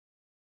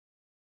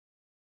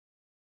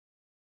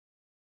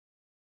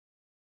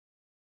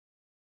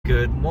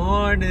Good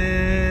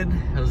morning!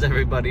 How's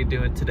everybody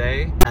doing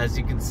today? As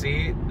you can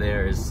see,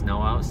 there's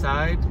snow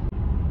outside.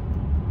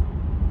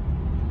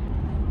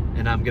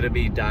 And I'm gonna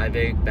be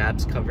diving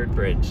Babb's covered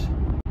bridge.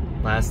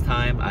 Last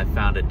time I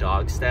found a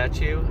dog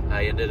statue.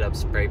 I ended up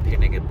spray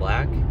painting it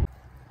black.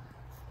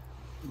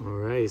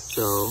 Alright,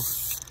 so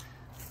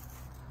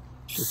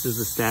this is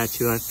the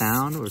statue I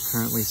found. We're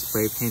currently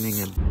spray painting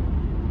it.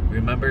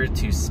 Remember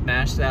to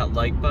smash that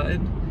like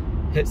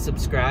button, hit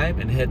subscribe,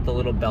 and hit the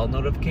little bell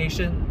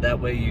notification. That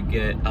way you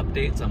get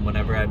updates on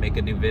whenever I make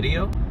a new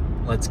video.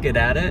 Let's get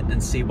at it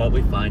and see what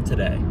we find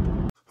today.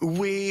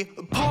 We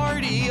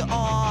party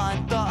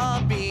on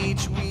the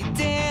beach, we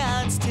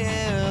dance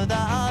to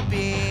the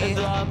beat.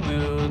 The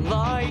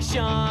moonlight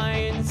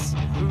shines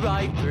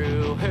right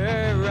through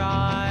her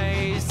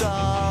eyes.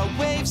 The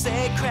waves,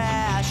 they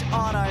crash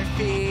on our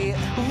feet.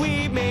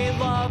 We made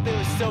love, it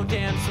was so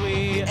damn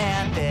sweet.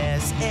 And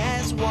this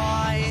is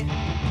why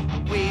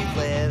we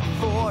live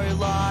for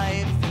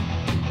life.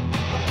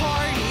 A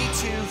party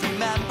to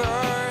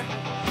remember.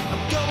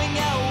 I'm going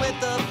out with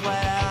a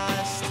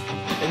blast.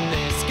 And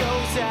this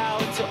goes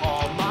out to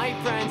all my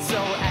friends, so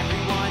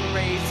everyone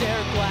raise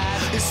their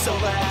glass. So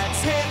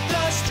let's hit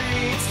the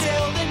streets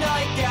till the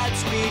night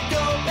gets weak.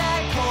 Go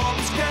back home,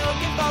 this crowd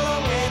can follow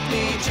with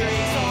me.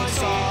 Drinks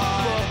on,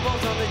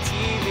 football's on the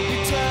TV.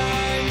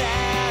 turn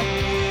that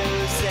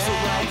music So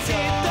let's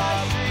hit the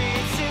up.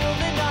 streets till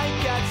the night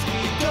gets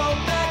weak. Go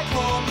back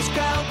home, this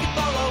crowd can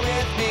follow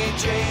with me.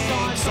 Drinks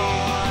on,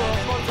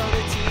 football's on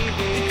the TV.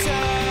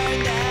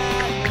 turn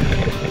that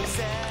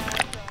music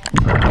up.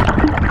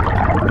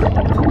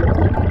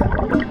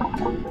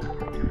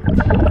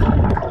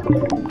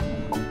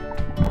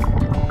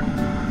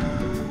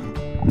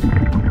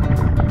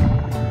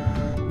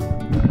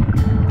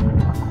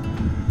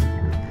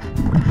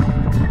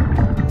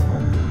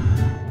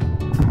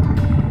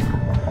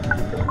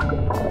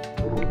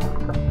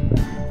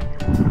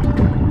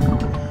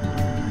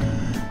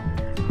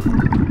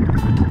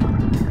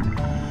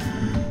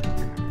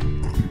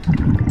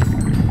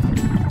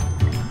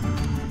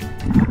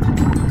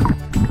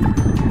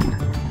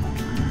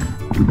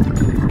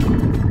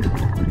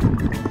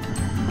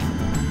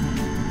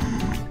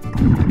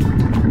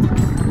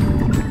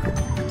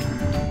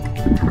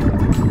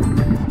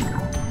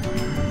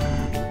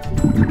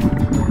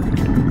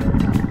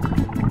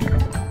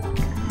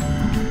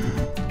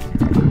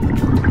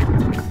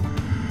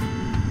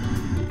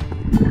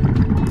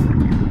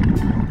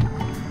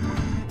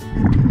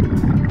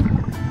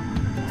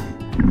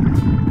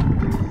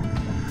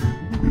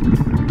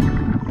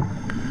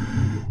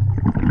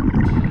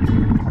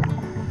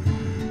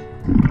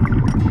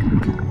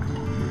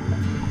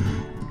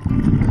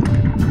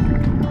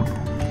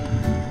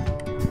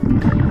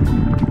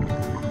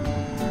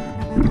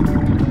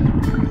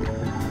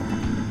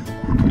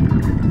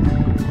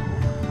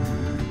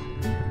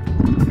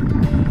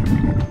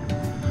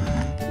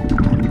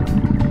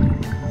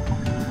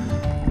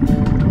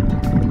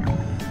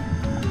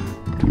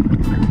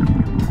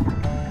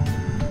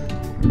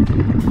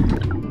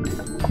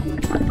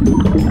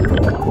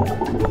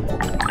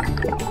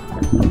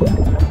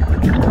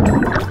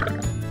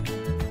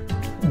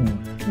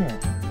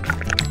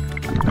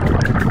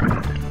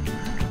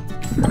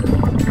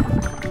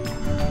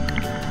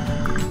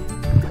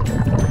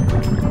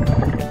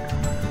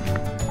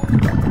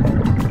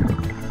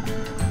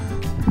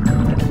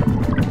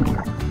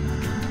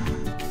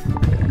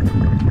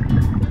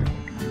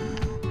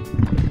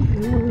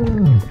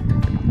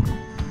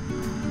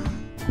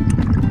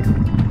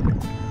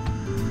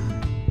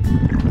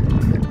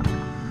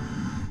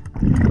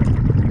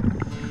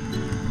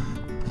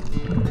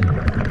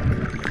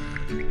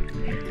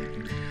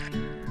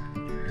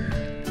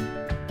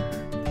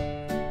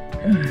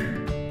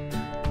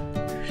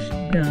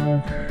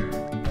 No.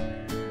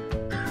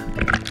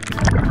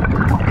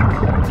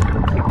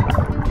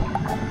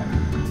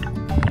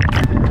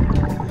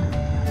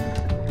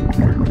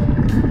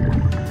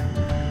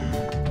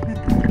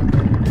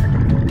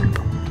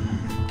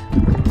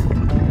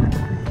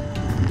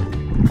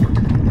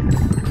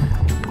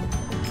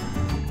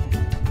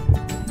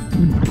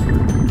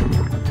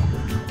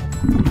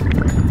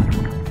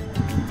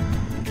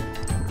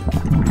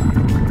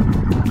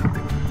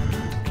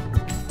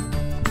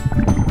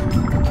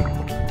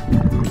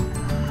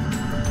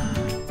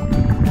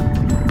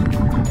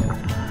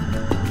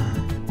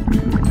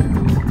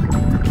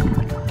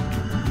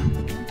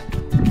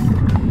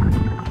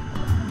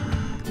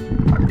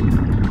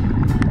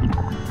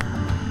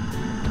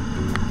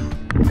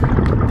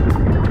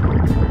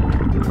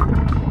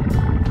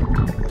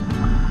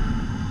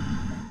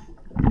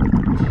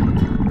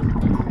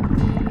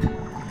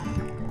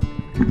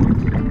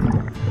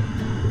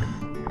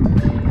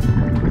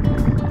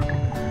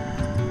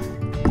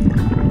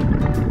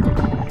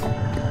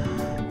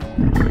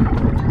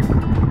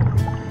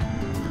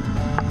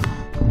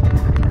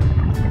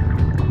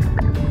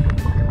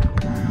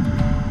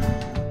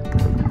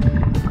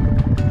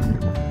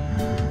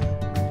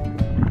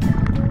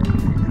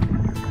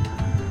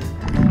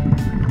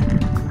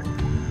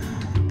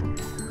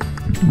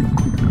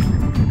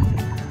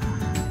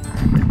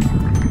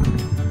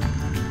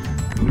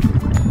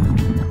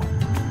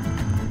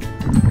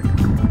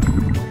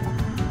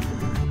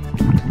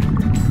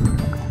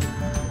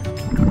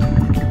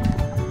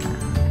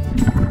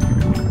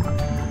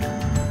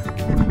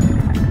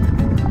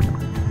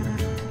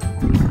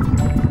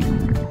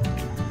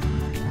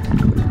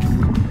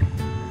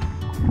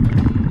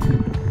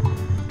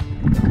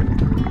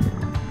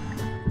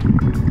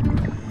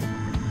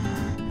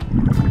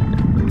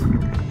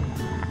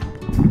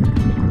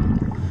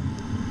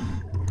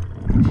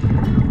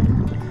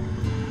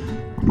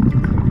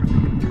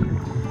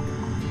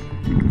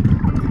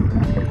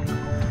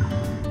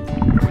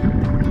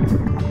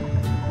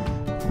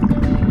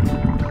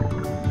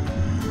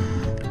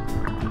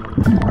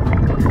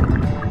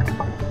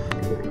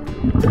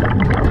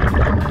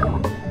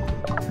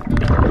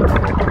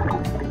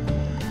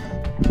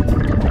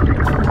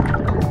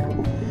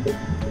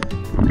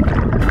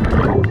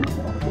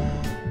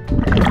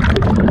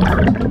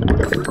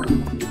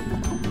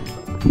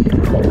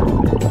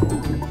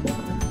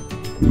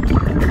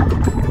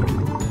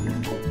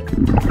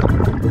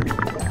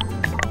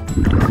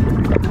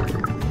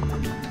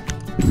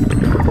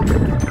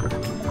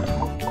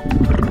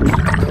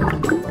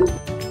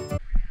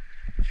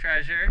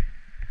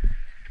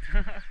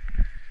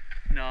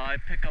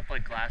 pick up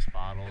like glass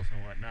bottles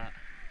and whatnot.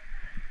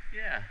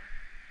 Yeah.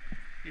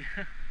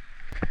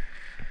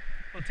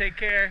 Well, take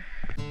care.